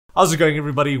How's it going,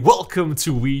 everybody? Welcome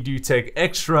to We Do Tech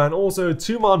Extra, and also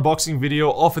to my unboxing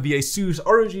video of the Asus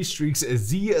ROG STRIX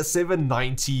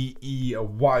Z790-E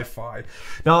Wi-Fi.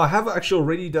 Now, I have actually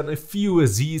already done a few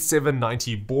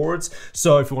Z790 boards,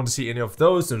 so if you want to see any of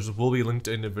those, there will be linked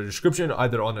in the description,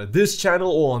 either on this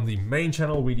channel or on the main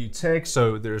channel, We Do Tech,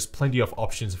 so there's plenty of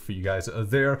options for you guys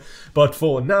there. But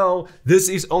for now, this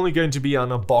is only going to be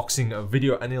an unboxing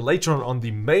video, and then later on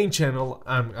the main channel,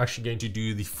 I'm actually going to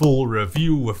do the full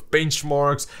review with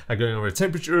benchmarks and going over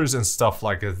temperatures and stuff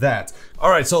like that.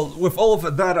 Alright, so with all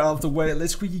of that out of the way,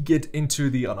 let's quickly get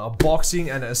into the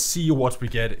unboxing and see what we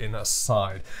get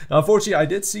inside. Now, unfortunately, I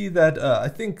did see that I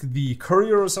think the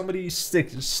courier or somebody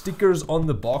stickers on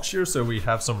the box here, so we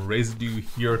have some residue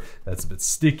here that's a bit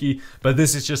sticky, but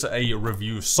this is just a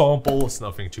review sample. It's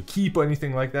nothing to keep or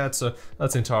anything like that, so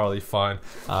that's entirely fine.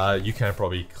 You can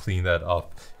probably clean that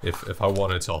up if I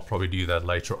wanted to. I'll probably do that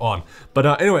later on.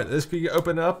 But anyway, let's quickly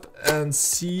open up and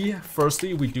see.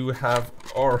 Firstly, we do have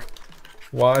our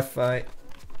Wi-Fi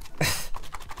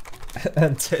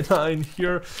antenna in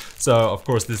here. So of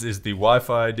course this is the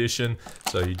Wi-Fi edition,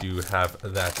 so you do have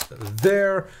that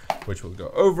there, which will go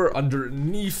over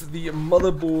underneath the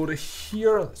motherboard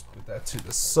here. Let's put that to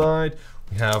the side.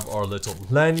 We have our little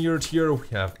lanyard here, we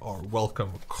have our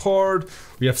welcome card,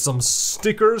 we have some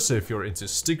stickers, so if you're into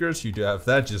stickers, you do have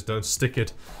that, just don't stick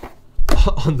it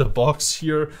on the box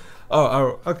here.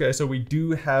 Okay, so we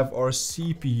do have our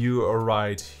CPU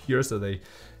right here, so they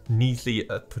neatly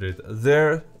put it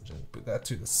there. Just put that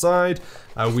to the side.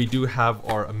 We do have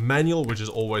our manual, which is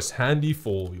always handy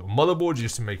for your motherboard,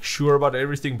 just to make sure about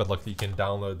everything, but luckily you can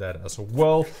download that as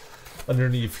well.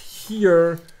 Underneath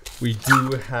here, we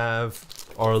do have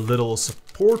our little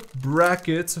support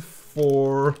bracket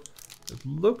for, it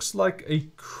looks like a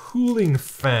cooling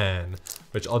fan,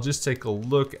 which I'll just take a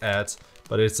look at,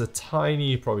 but it's a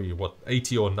tiny, probably what,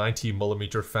 80 or 90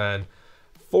 millimeter fan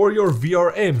for your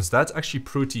VRMs. That's actually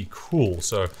pretty cool.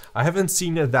 So I haven't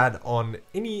seen that on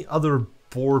any other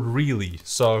board really,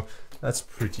 so that's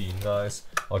pretty nice.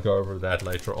 I'll go over that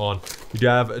later on. You do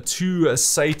have two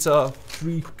SATA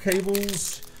 3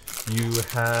 cables. You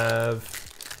have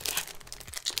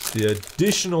the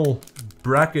additional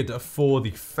bracket for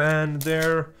the fan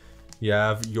there. You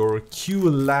have your Q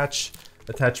latch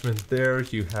attachment there.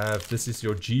 You have, this is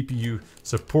your GPU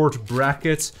support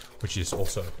bracket, which is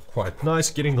also quite nice,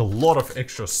 getting a lot of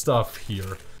extra stuff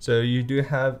here. So you do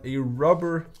have a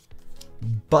rubber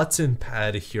button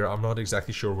pad here. I'm not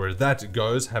exactly sure where that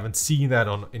goes. Haven't seen that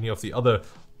on any of the other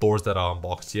boards that are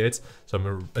unboxed yet.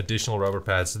 Some additional rubber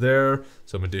pads there,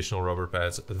 some additional rubber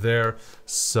pads there,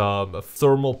 some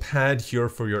thermal pad here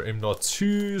for your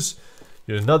M.2s,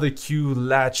 another Q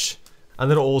latch, and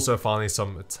then also finally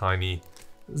some tiny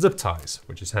zip ties,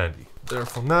 which is handy. There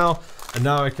for now, and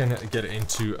now I can get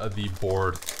into the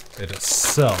board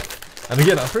itself. And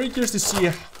again, I'm pretty curious to see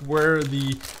where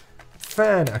the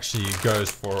fan actually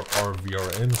goes for our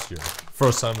VRMs here.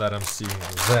 First time that I'm seeing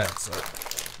that, so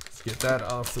let's get that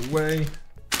out of the way.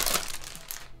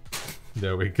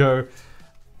 There we go.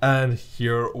 And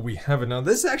here we have it. Now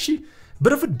this is actually a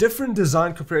bit of a different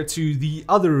design compared to the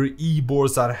other E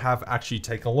boards that I have actually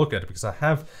taken a look at, because I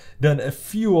have done a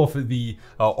few of the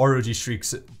ROG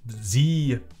STRIX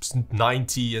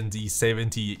Z90 and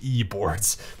Z70-E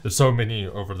boards. There's so many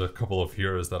over the couple of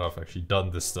years that I've actually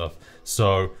done this stuff.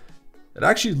 So it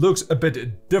actually looks a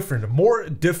bit different, more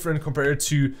different compared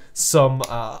to some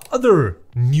other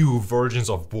new versions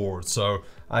of boards. So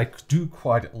I do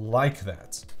quite like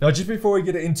that. Now, just before we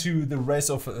get into the rest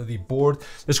of the board,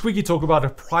 let's quickly talk about the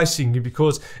pricing,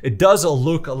 because it does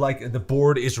look like the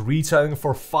board is retailing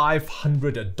for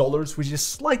 $500, which is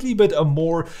slightly bit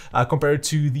more compared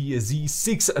to the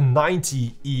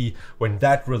Z690E when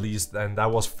that released, and that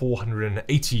was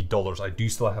 $480. I do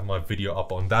still have my video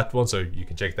up on that one, so you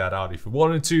can check that out if you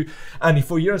wanted to. And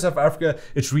for here in South Africa,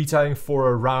 it's retailing for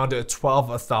around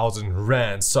 12,000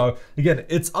 Rand. So again,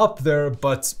 it's up there,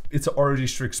 but it's an ROG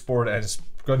STRIX board and it's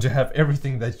going to have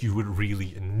everything that you would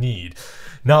really need.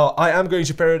 Now, I am going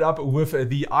to pair it up with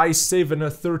the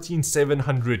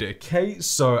i7-13700K,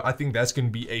 so I think that's going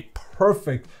to be a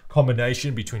perfect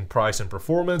combination between price and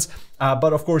performance.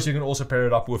 But of course, you can also pair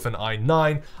it up with an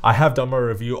i9. I have done my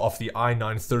review of the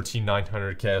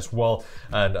i9-13900K as well,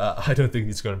 and I don't think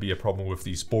it's going to be a problem with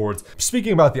these boards.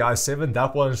 Speaking about the i7,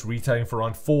 that one is retailing for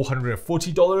around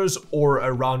 $440 or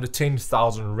around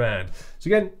 10,000 Rand. So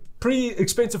again, pretty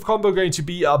expensive combo going to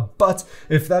be, but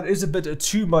if that is a bit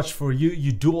too much for you,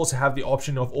 you do also have the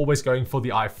option of always going for the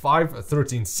i5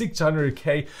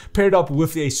 13600K paired up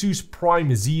with the Asus Prime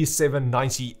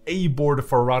Z790-E board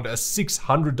for around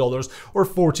 $600 or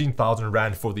 14,000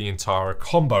 Rand for the entire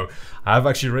combo. I've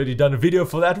actually already done a video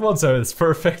for that one, so it's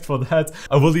perfect for that.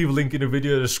 I will leave a link in the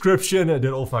video description. I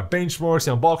did all of my benchmarks,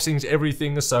 unboxings,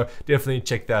 everything, so definitely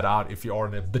check that out if you are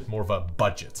in a bit more of a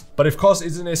budget. But if cost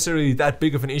isn't necessarily that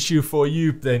big of an issue for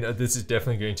you, then this is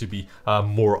definitely going to be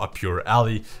more up your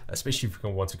alley, especially if you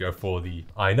want to go for the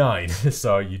i9.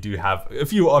 So you do have a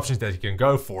few options that you can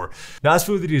go for. Now, as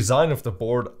for the design of the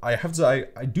board, I have to say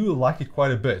I do like it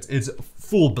quite a bit. It's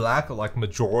full black like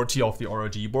majority of the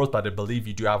ROG boards, but I believe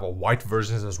you do have a white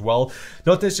versions as well.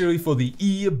 Not necessarily for the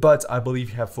E, but I believe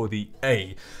you have for the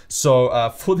A. So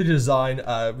for the design,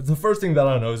 the first thing that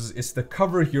I notice is the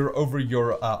cover here over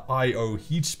your I/O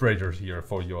heat spreader here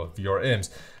for your VRMs.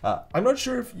 I'm not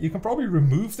sure if you can probably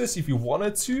remove this if you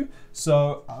wanted to.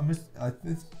 So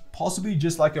it's possibly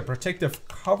just like a protective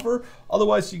cover.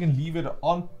 Otherwise, you can leave it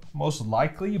on most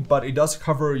likely, but it does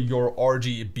cover your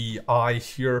RGBI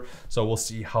here, so we'll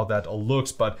see how that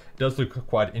looks, but it does look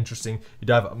quite interesting.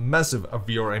 You have massive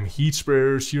VRM heat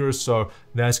spreaders here, so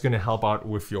that's going to help out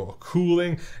with your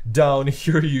cooling. Down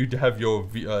here you have your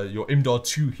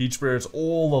M.2 heat spreaders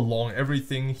all along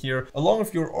everything here, along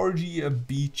with your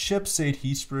RGB chipset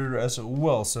heat spreader as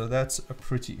well, so that's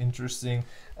pretty interesting.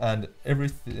 And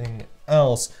everything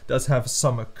else does have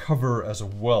some cover as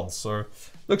well, so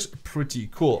looks pretty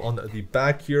cool. On the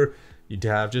back here, you'd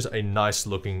have just a nice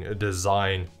looking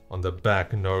design on the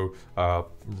back. No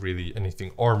really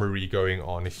anything armory going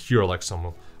on here like some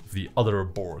of the other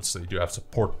boards. So you do have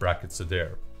support brackets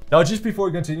there. Now, just before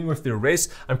we continue with the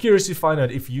rest, I'm curious to find out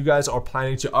if you guys are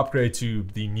planning to upgrade to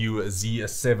the new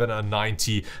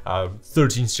Z790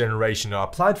 13th generation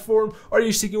platform. Are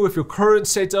you sticking with your current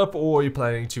setup, or are you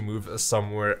planning to move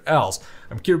somewhere else?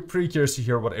 I'm pretty curious to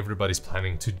hear what everybody's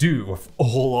planning to do with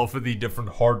all of the different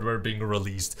hardware being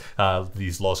released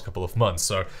these last couple of months.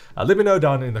 So let me know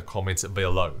down in the comments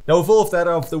below. Now, with all of that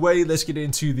out of the way, let's get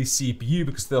into the CPU,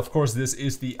 because of course this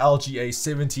is the LGA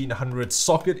 1700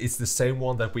 socket. It's the same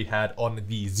one that we had on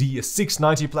the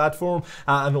Z690 platform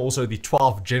and also the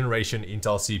 12th generation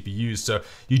Intel CPUs. So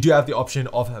you do have the option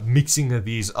of mixing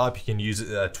these up. You can use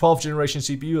a 12th generation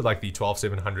CPU like the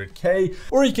 12700K,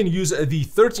 or you can use the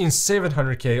 13700K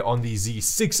on the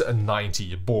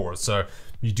Z690 board. So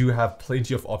you do have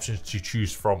plenty of options to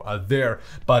choose from there.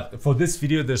 But for this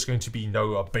video, there's going to be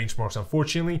no benchmarks,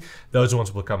 unfortunately. Those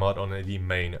ones will come out on the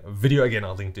main video. Again,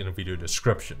 I'll link in the video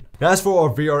description. Now, as for our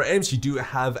VRMs, you do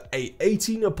have a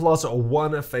 18 plus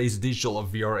 1 phase digital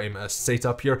VRM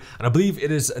setup here. And I believe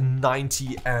it is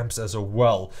 90 amps as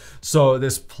well. So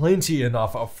there's plenty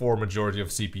enough for majority of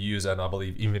CPUs, and I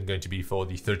believe even going to be for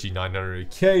the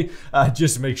 3900K.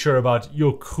 Just make sure about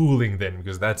your cooling then,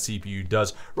 because that CPU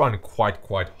does run quite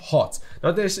hot.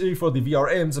 Not necessarily for the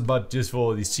VRMs, but just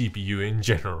for the CPU in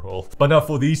general. But now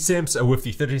for these temps with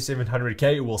the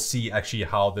 3700K, we'll see actually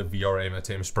how the VRM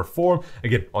attempts perform,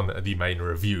 again, on the main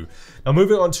review. Now,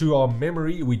 moving on to our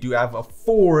memory, we do have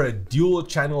 4 dual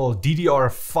channel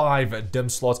DDR5 DIMM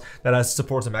slots that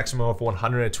supports a maximum of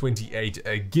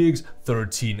 128 gigs,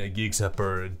 13 gigs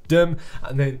per DIMM,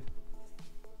 and then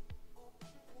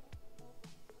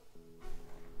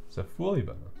it's a fully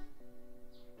better.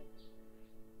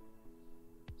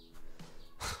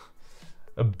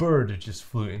 A bird just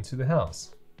flew into the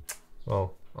house.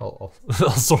 Well, I'll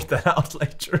sort that out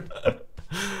later.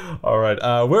 All right,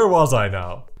 where was I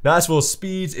now? Now, as for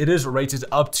speeds, it is rated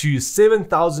up to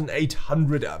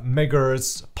 7,800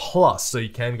 megahertz plus, so you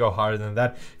can go higher than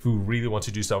that if you really want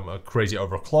to do some crazy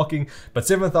overclocking, but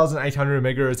 7,800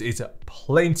 megahertz is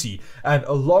plenty. And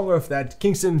along with that,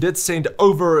 Kingston did send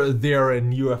over their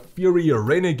new Fury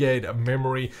Renegade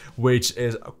memory, which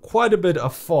is quite a bit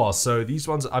fast. So these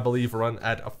ones, I believe, run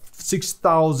at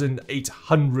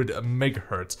 6,800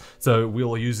 megahertz. So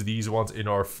we'll use these ones in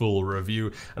our full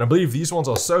review. And I believe these ones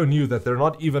are so new that they're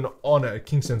not even on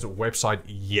Kingston's website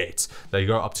yet. They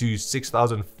go up to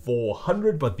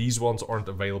 6,400, but these ones aren't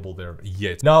available there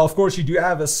yet. Now, of course, you do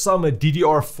have some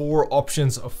DDR4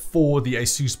 options for the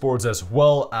Asus boards as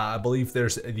well. I believe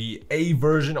there's the A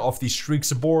version of the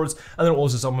Strix boards, and then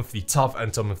also some of the Tough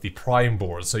and some of the Prime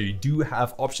boards. So you do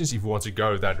have options if you want to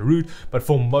go that route, but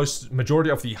for majority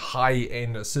of the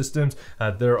high-end systems,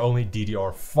 they're only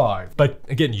DDR5. But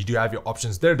again, you do have your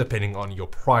options there depending on your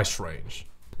price range.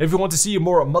 If you want to see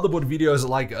more motherboard videos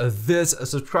like this,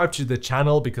 subscribe to the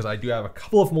channel because I do have a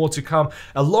couple of more to come,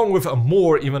 along with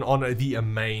more even on the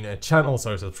main channel,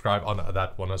 so subscribe on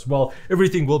that one as well.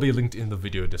 Everything will be linked in the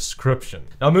video description.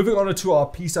 Now moving on to our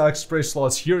PCI Express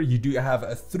slots here, you do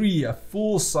have 3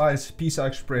 full-size PCI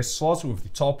Express slots, with the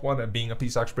top one being a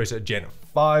PCI Express Gen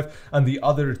 5 and the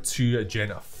other 2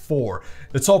 Gen 4.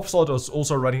 The top slot is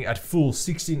also running at full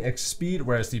 16x speed,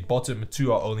 whereas the bottom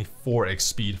 2 are only 4x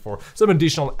speed for some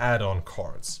additional add-on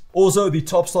cards. Also, the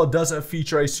top slot does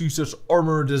feature a Asus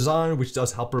armor design, which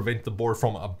does help prevent the board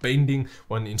from bending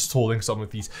when installing some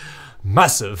of these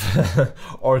massive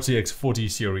RTX 40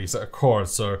 series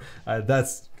cards. So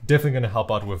that's definitely going to help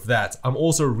out with that. I'm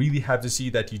also really happy to see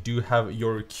that you do have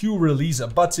your Q release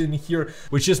button here,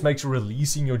 which just makes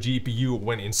releasing your GPU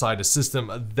when inside the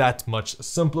system that much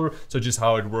simpler. So just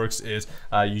how it works is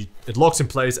it locks in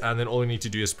place, and then all you need to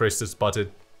do is press this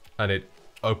button and it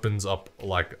opens up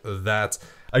like that.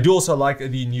 I do also like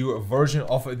the new version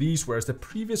of these, whereas the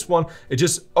previous one, it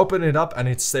just opened it up and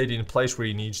it stayed in place where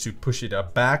you need to push it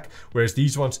back, whereas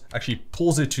these ones actually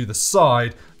pulls it to the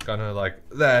side, kind of like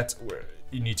that, where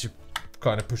you need to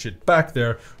kind of push it back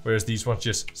there, whereas these ones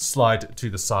just slide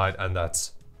to the side, and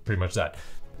that's pretty much that.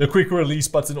 The quick release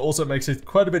button also makes it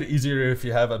quite a bit easier if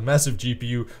you have a massive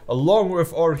GPU, along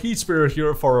with our heat spreader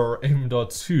here for our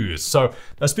M.2s. So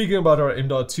now speaking about our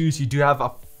M.2s, you do have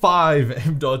a 5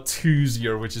 M.2s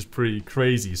here, which is pretty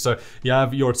crazy. So you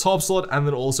have your top slot and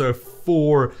then also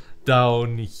 4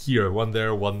 down here, one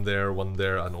there, one there, one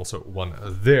there, and also one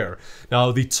there.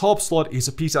 Now the top slot is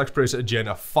a PCI Express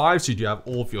Gen 5, so you do have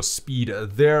all of your speed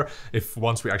there. If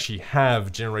once we actually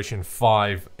have Generation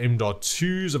 5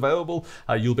 M.2s available,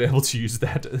 you'll be able to use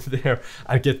that there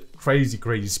and get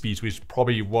crazy speeds, which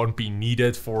probably won't be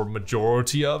needed for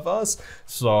majority of us.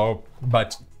 So,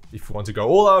 but if you want to go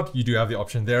all out, you do have the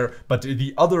option there. But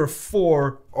the other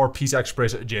 4 are PCI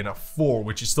Express Gen 4,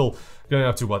 which is still going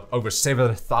up to what, over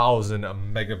 7,000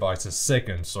 megabytes a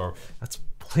second. So that's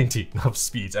plenty of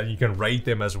speeds, and you can rate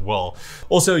them as well.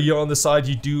 Also, here on the side,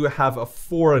 you do have a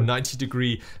 4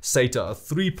 90-degree SATA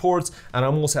 3 ports, and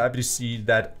I'm also happy to see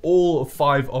that all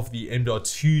 5 of the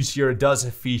M.2s here does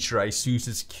feature a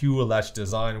Asus Q latch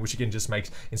design, which again just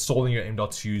makes installing your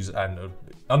M.2s and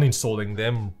uninstalling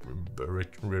them,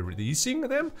 releasing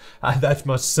them, that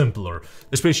much simpler,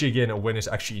 especially again when it's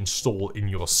actually installed in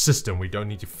your system. We don't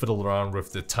need to fiddle around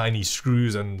with the tiny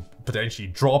screws and potentially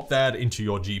drop that into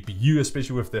your GPU,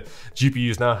 especially with the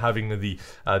GPUs now having the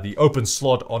open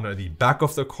slot on the back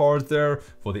of the card there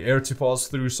for the air to pass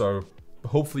through. So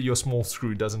hopefully your small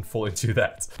screw doesn't fall into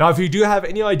that. Now, if you do have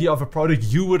any idea of a product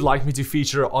you would like me to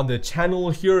feature on the channel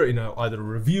here in either a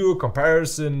review,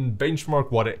 comparison,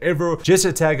 benchmark, whatever,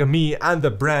 just tag me and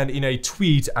the brand in a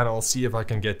tweet and I'll see if I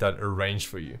can get that arranged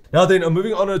for you. Now then,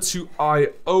 moving on to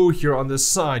I/O here on the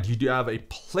side, you do have a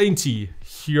plenty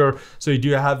here. So you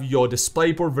do have your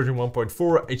DisplayPort version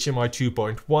 1.4, HDMI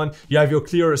 2.1, you have your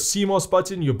clear CMOS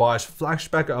button, your BIOS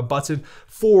flashback button,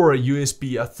 4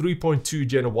 USB 3.2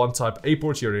 Gen 1 type A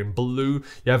ports here in blue,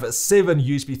 you have 7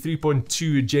 USB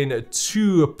 3.2 Gen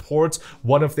 2 ports,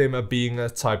 one of them being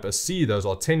type C, those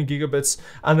are 10 gigabits,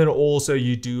 and then also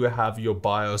you do have your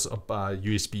BIOS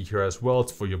USB here as well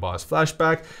for your BIOS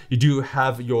flashback. You do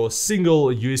have your single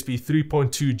USB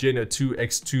 3.2 Gen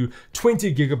 2x2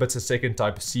 20 gigabits a second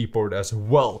type C port as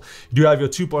well. You do have your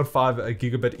 2.5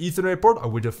 gigabit Ethernet port. I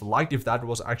would have liked if that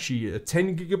was actually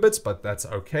 10 gigabits, but that's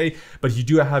okay. But you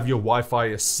do have your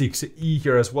Wi-Fi 6E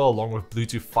here as well, along with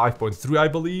Bluetooth 5.3, I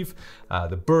believe.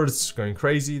 The bird's going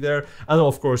crazy there. And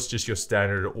of course, just your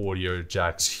standard audio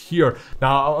jacks here.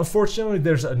 Now, unfortunately,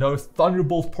 there's no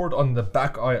Thunderbolt port on the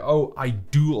back I/O. I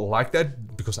do like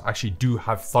that because I actually do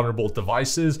have Thunderbolt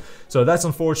devices. So that's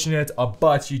unfortunate,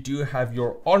 but you do have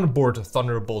your onboard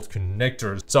Thunderbolt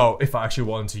connectors. So if I actually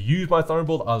want to use my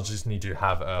Thunderbolt, I'll just need to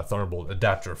have a Thunderbolt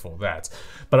adapter for that.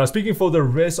 But speaking for the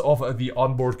rest of the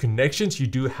onboard connections, you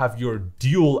do have your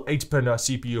dual 8-pin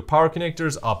CPU power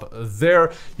connectors up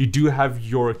there. You do have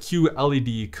your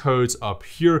QLED codes up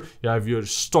here. You have your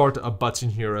start button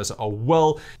here as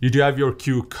well. You do have your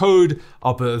Q code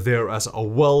up there as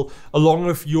well, along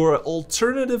with your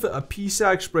alternative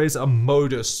PCI Express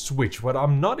mode switch. But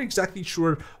I'm not exactly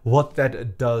sure what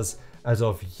that does as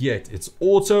of yet. It's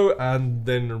auto and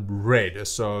then red,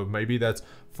 so maybe that's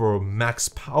for max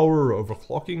power or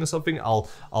overclocking or something.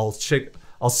 I'll check.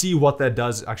 I'll see what that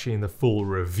does actually in the full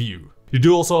review. You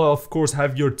do also, of course,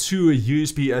 have your 2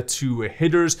 USB 2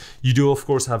 headers. You do, of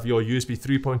course, have your USB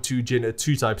 3.2 Gen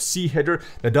 2 Type C header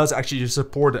that does actually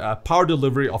support a power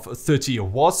delivery of 30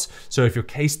 watts. So if your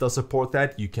case does support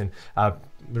that, you can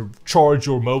charge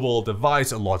your mobile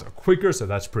device a lot quicker, so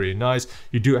that's pretty nice.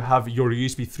 You do have your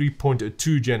USB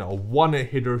 3.2 Gen 1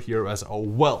 header here as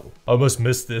well. I almost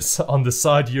missed this. On the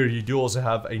side here, you do also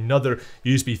have another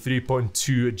USB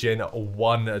 3.2 Gen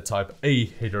 1 Type A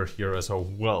header here as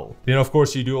well. Then of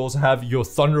course you do also have your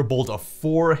Thunderbolt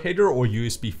 4 header or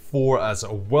USB 4 as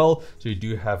well, so you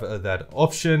do have that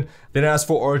option. Then as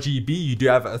for RGB, you do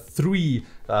have three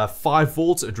 5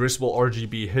 volts addressable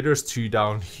RGB headers, 2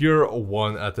 down here,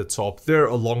 1 at the top there,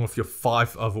 along with your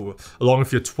 12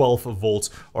 volts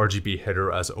RGB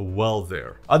header as well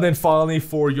there. And then finally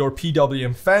for your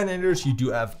PWM fan headers, you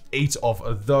do have 8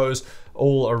 of those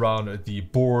all around the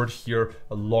board here,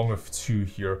 along with 2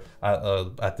 here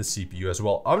at the CPU as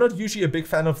well. I'm not usually a big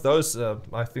fan of those.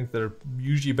 I think they're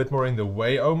usually a bit more in the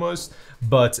way almost,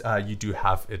 but you do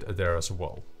have it there as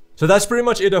well. So that's pretty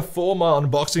much it for my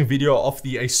unboxing video of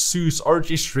the Asus ROG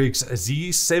STRIX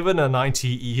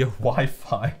Z790-E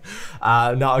Wi-Fi.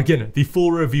 Now again, the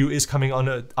full review is coming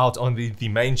out on the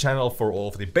main channel for all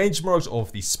of the benchmarks, all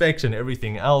of the specs and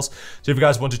everything else. So if you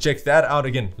guys want to check that out,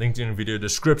 again, linked in the video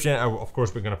description. And of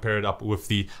course, we're going to pair it up with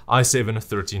the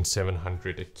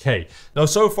i7-13700K. Now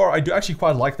so far, I do actually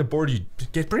quite like the board. You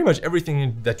get pretty much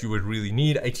everything that you would really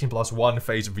need. 18+1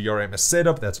 phase VRM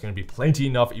setup. That's going to be plenty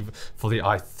enough even for the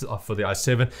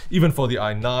i7, even for the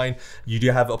i9. You do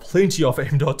have plenty of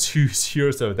M.2s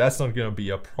here, so that's not going to be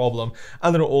a problem.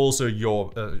 And then also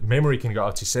your memory can go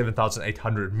up to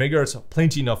 7,800 megahertz,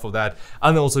 plenty enough for that.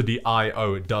 And then also the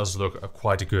I/O does look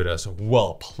quite good as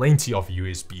well, plenty of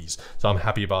USBs, so I'm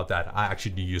happy about that. I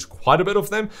actually use quite a bit of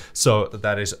them, so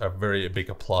that is a very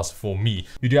big plus for me.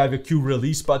 You do have your Q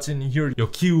release button here, your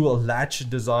Q latch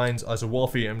designs as well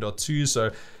for your M.2,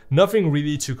 so nothing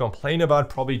really to complain about,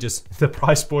 probably just the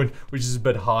price point, which is a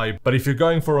bit high. But if you're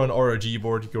going for an ROG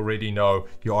board, you already know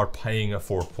you are paying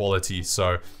for quality,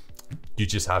 so you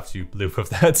just have to live with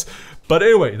that. But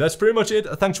anyway, that's pretty much it.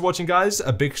 Thanks for watching, guys.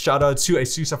 A big shout out to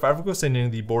Asus South Africa sending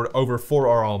the board over for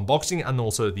our unboxing and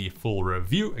also the full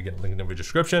review. Again, link in the video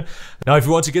description. Now, if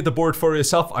you want to get the board for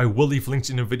yourself, I will leave links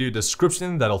in the video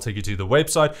description. That'll take you to the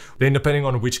website. Then depending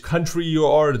on which country you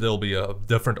are, there'll be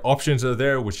different options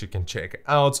there, which you can check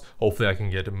out. Hopefully I can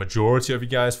get a majority of you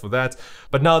guys for that.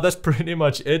 But now that's pretty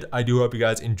much it. I do hope you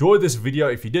guys enjoyed this video.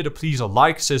 If you did, please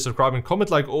like, share, subscribe, and comment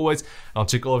like always. I'll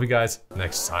check all of you guys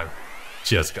next time.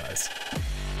 Cheers, guys.